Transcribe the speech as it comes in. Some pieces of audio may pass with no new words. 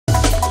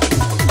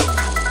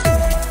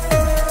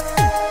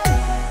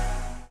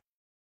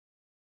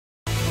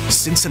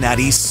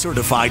Cincinnati's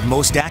certified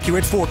most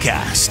accurate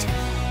forecast.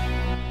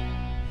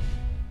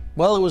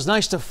 Well, it was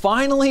nice to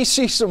finally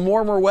see some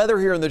warmer weather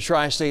here in the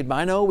tri-state.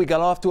 I know we got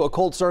off to a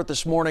cold start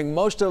this morning,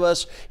 most of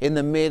us in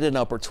the mid and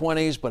upper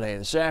 20s, but hey,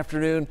 this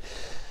afternoon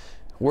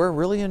we're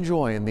really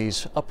enjoying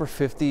these upper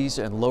 50s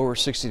and lower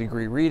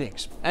 60-degree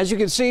readings. As you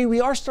can see,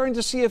 we are starting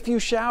to see a few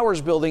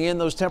showers building in,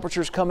 those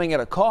temperatures coming at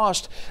a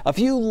cost. A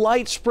few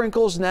light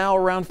sprinkles now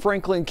around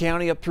Franklin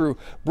County up through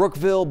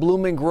Brookville,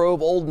 Blooming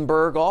Grove,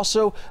 Oldenburg.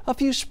 Also, a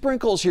few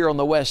sprinkles here on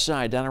the west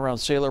side down around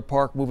Sailor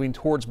Park, moving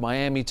towards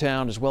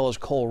Miamitown, as well as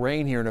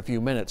Coleraine here in a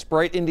few minutes.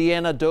 Bright,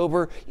 Indiana,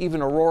 Dover,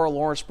 even Aurora,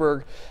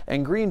 Lawrenceburg,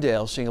 and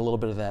Greendale seeing a little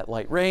bit of that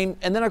light rain.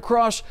 And then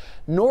across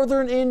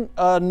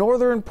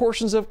northern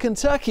portions of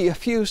Kentucky, a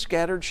few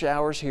scattered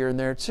showers here and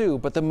there too,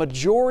 but the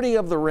majority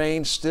of the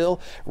rain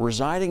still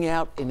residing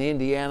out in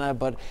Indiana,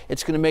 but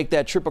it's going to make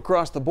that trip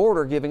across the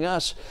border, giving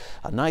us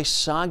a nice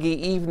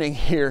soggy evening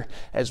here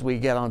as we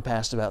get on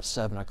past about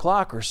 7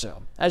 o'clock or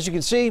so. As you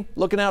can see,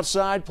 looking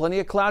outside, plenty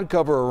of cloud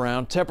cover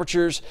around.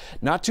 Temperatures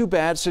not too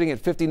bad, sitting at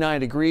 59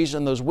 degrees,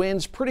 and those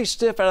winds pretty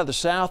stiff out of the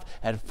south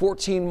at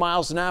 14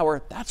 miles an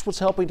hour. That's what's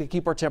helping to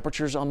keep our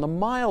temperatures on the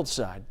mild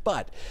side.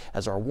 But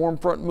as our warm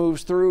front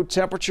moves through,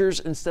 temperatures,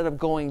 instead of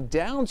going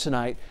down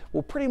tonight,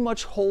 will pretty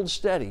much hold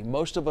steady.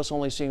 Most of us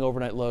only seeing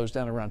overnight lows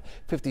down around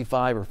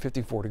 55 or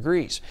 54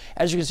 degrees.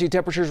 As you can see,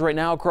 temperatures right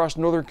now across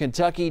northern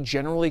Kentucky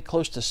generally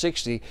close to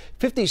 60,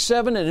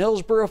 57 in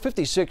Hillsborough,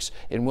 56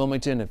 in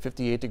Wilmington, and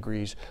 58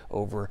 degrees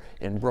over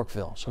in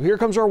Brookville. So here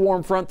comes our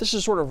warm front. This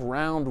is sort of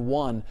round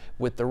one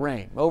with the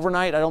rain.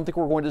 Overnight, I don't think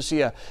we're going to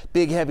see a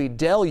big heavy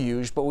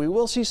deluge, but we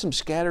will see some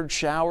scattered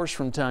showers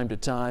from time to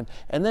time.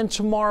 And then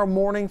tomorrow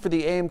morning for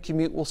the AM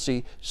commute, we'll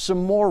see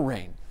some more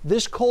rain.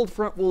 This cold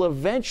front will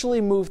eventually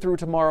move through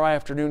tomorrow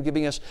afternoon,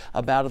 giving us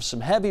a bout of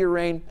some heavier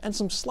rain and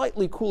some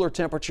slightly cooler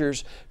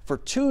temperatures for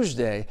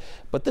Tuesday.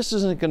 But this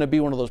isn't going to be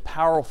one of those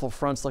powerful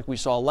fronts like we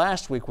saw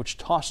last week, which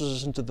tosses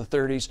us into the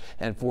 30s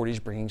and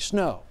 40s, bringing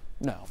snow.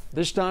 No,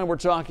 this time we're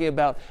talking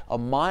about a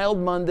mild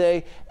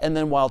Monday, and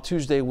then while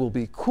Tuesday will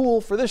be cool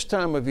for this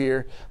time of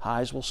year,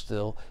 highs will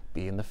still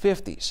be in the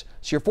 50s.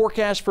 So your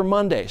forecast for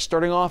Monday,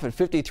 starting off at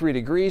 53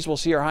 degrees, we'll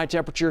see our high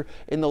temperature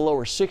in the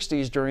lower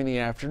 60s during the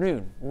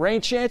afternoon.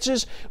 Rain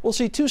chances, we'll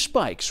see two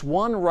spikes,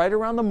 one right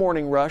around the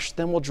morning rush,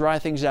 then we'll dry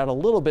things out a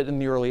little bit in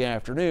the early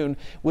afternoon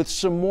with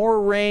some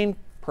more rain,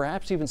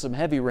 perhaps even some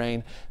heavy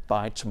rain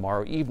by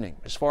tomorrow evening.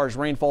 As far as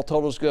rainfall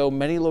totals go,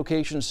 many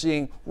locations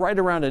seeing right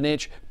around an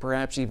inch,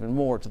 perhaps even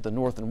more to the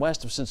north and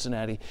west of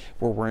Cincinnati,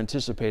 where we're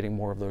anticipating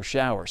more of those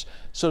showers.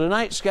 So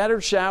tonight,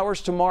 scattered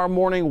showers. Tomorrow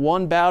morning,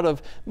 one bout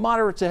of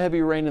moderate to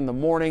heavy rain in the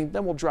morning.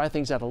 Then we'll dry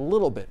things out a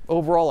little bit.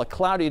 Overall, a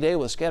cloudy day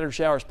with scattered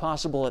showers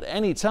possible at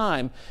any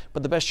time,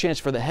 but the best chance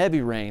for the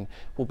heavy rain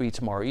will be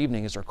tomorrow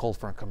evening as our cold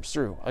front comes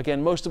through.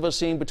 Again, most of us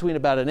seeing between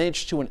about an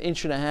inch to an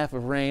inch and a half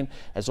of rain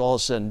as all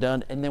is said and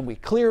done, and then we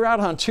clear out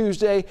on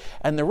Tuesday,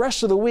 and the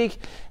rest of the week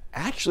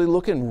actually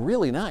looking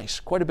really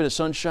nice. Quite a bit of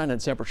sunshine and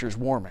temperatures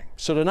warming.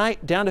 So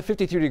tonight down to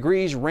 53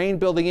 degrees, rain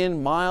building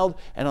in, mild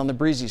and on the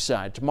breezy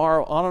side.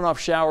 Tomorrow on and off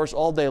showers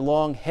all day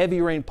long,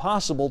 heavy rain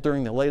possible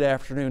during the late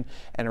afternoon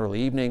and early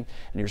evening.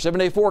 And your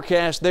 7-day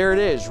forecast, there it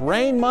is.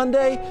 Rain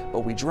Monday, but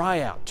we dry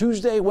out.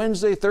 Tuesday,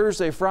 Wednesday,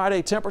 Thursday,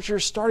 Friday,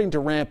 temperatures starting to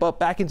ramp up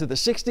back into the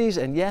 60s,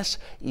 and yes,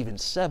 even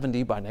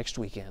 70 by next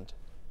weekend.